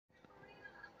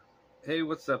Hey,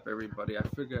 what's up, everybody? I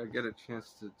figure I'd get a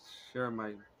chance to share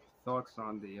my thoughts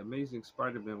on The Amazing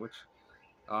Spider-Man, which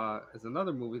is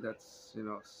another movie that's,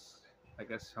 I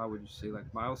guess, how would you say, like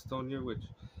milestone year, which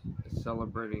is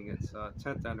celebrating its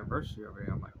 10th anniversary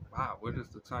already. I'm like, wow, where does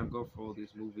the time go for all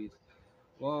these movies?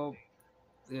 Well,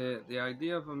 the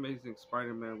idea of Amazing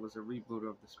Spider-Man was a reboot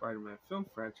of the Spider-Man film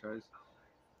franchise,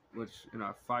 which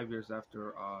 5 years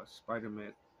after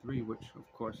Spider-Man 3, which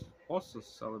of course also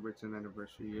celebrates an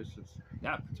anniversary year since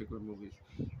that particular movie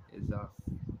is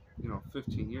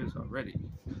 15 years already.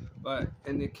 But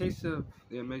in the case of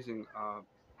the Amazing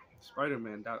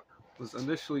Spider-Man, that was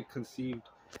initially conceived,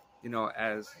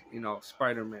 as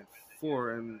Spider-Man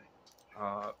 4, and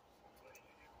uh,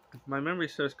 if my memory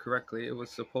serves correctly, it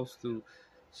was supposed to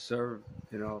serve,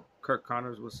 Kirk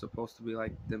Connors was supposed to be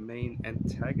like the main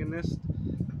antagonist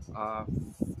uh,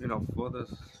 for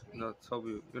this,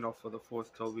 Toby, for the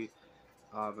fourth Toby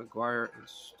Maguire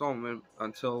installment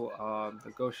until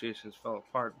negotiations fell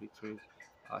apart between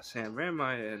Sam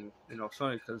Raimi and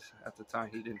Sony, because at the time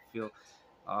he didn't feel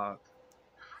uh,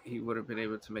 he would have been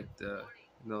able to make the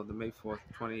May 4th,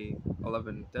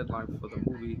 2011 deadline for the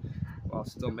movie while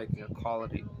still making a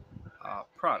quality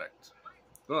product.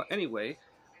 Well, anyway,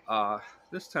 uh,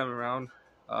 this time around,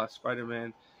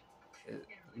 Spider-Man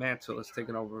mantle is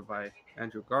taken over by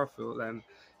Andrew Garfield, and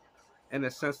in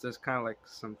a sense, there's kind of like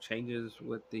some changes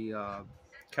with the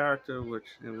character,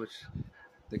 in which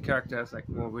the character has like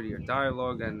more wittier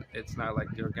dialogue, and it's not like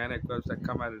the organic webs that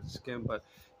come out of the skin, but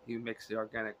he makes the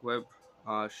organic web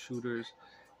shooters,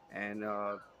 and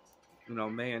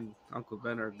May and Uncle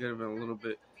Ben are given a little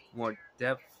bit more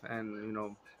depth, and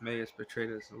May is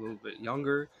portrayed as a little bit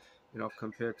younger,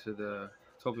 compared to the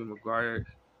Tobey Maguire,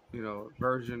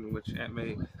 version, which Aunt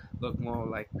May looked more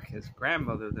like his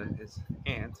grandmother than his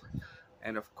aunt.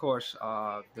 And of course,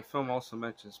 the film also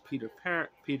mentions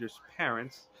Peter's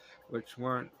parents, which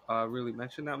weren't really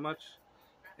mentioned that much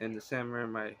in the Sam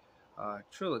Raimi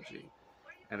trilogy.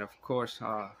 And of course,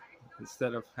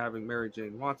 instead of having Mary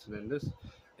Jane Watson in this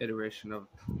iteration of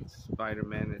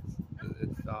Spider-Man, it's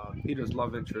Peter's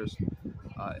love interest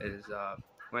is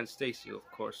Gwen Stacy. Of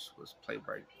course, was played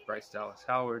by Bryce Dallas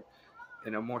Howard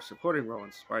in a more supporting role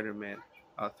in Spider-Man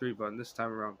 3, but this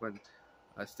time around, Gwen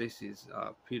Stacy's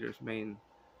Peter's main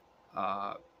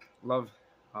uh, love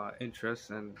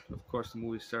interest, and of course, the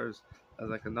movie serves as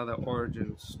like another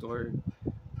origin story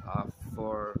uh,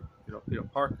 for Peter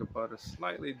Parker, but a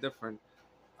slightly different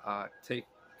take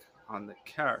on the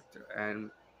character. And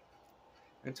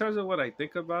in terms of what I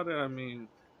think about it, I mean,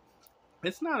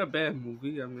 it's not a bad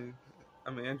movie. I mean,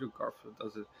 Andrew Garfield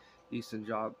does a decent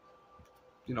job,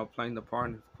 playing the part,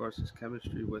 and of course, his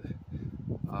chemistry with,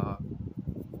 uh,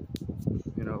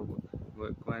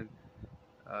 with Gwen,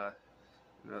 uh,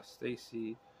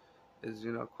 Stacy is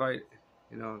quite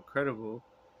incredible,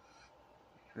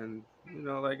 and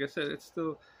like I said, it's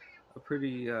still a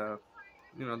pretty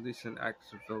decent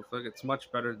action film. Like, it's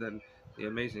much better than the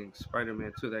Amazing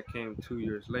Spider-Man 2 that came 2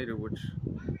 years later, which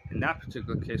in that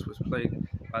particular case was plagued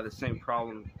by the same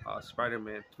problem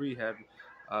Spider-Man 3 had,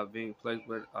 being plagued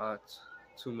with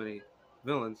too many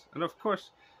villains. And of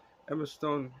course, Emma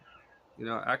Stone,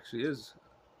 actually is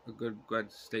a good Gwen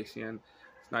Stacy, and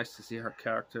it's nice to see her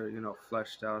character,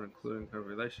 fleshed out, including her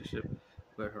relationship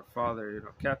with her father,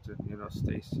 Captain,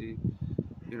 Stacy,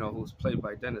 who's played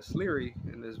by Dennis Leary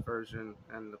in this version,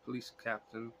 and the police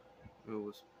captain, who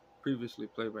was previously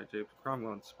played by James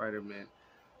Cromwell in Spider-Man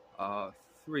uh,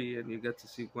 3, and you get to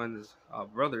see Gwen's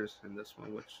brothers in this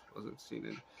one, which wasn't seen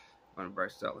in when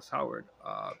Bryce Dallas Howard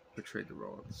portrayed the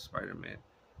role of Spider-Man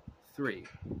 3.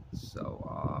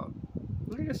 So,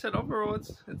 like I said, overall,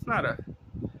 it's not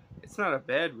a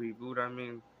bad reboot. I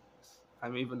mean,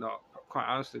 even though, quite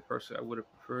honestly, personally, I would have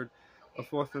preferred a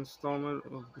fourth installment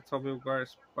of the Tobey Maguire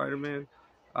Spider-Man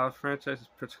franchise.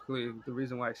 Particularly, the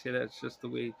reason why I say that is just the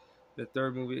way the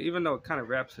third movie, even though it kind of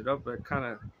wraps it up, but it kind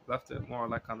of left it more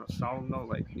like on a solemn note.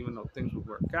 Like, even though things would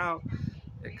work out,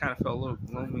 it kind of felt a little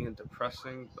gloomy and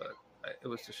depressing. But it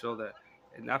was to show that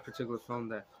in that particular film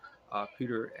that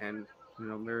Peter and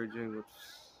Mary Jane would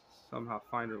somehow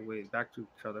find their way back to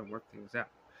each other and work things out.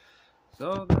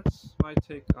 So that's my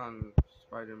take on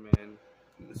Spider-Man.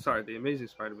 Sorry, the Amazing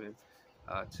Spider-Man.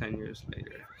 10 years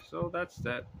later. So that's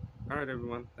that. All right,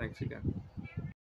 everyone. Thanks again.